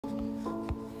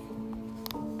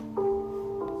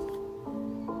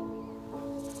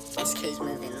SK's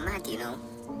moving mad, you know.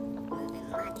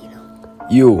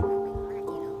 Yo.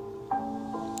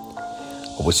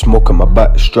 I was smoking my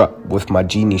back strap with my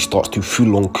genie starts to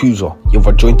full on cruiser. You're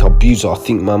a joint abuser, I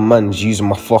think my man's using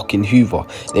my fucking Hoover.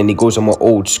 Then he goes on my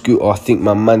old scooter, I think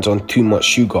my man's on too much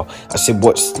sugar. I said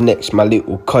what's next, my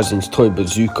little cousin's toy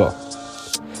bazooka.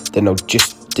 Then I'll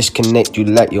just disconnect you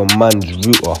like your man's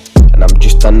router. And I'm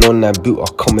just an online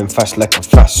booter, coming fast like a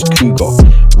fast cougar.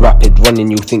 Rapid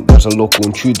running, you think there's a local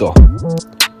intruder.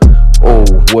 Oh,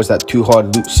 was that too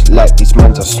hard? Looks like this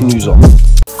man's a snoozer.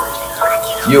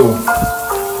 Yo,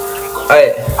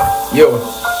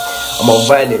 I'm a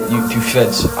violent youth who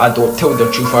feds. I don't tell the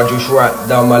truth, I just write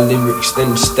down my lyrics,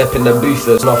 then step in the booth.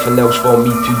 There's nothing else for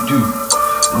me to do.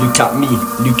 Look at me,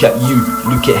 look at you,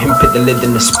 look at him, put the lid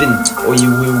in the spin, or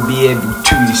you will be able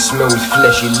to. He smells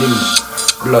fleshy limbs,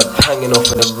 blood hanging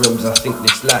off of the rims. I think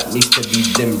this light needs to be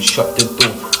dimmed. Shut the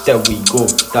door, there we go.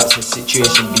 That's the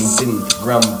situation being dimmed.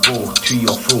 Rambo to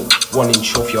your throat, 1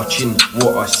 inch off your chin.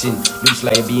 What a sin, looks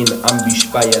like you're being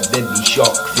ambushed by a deadly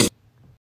shark fin.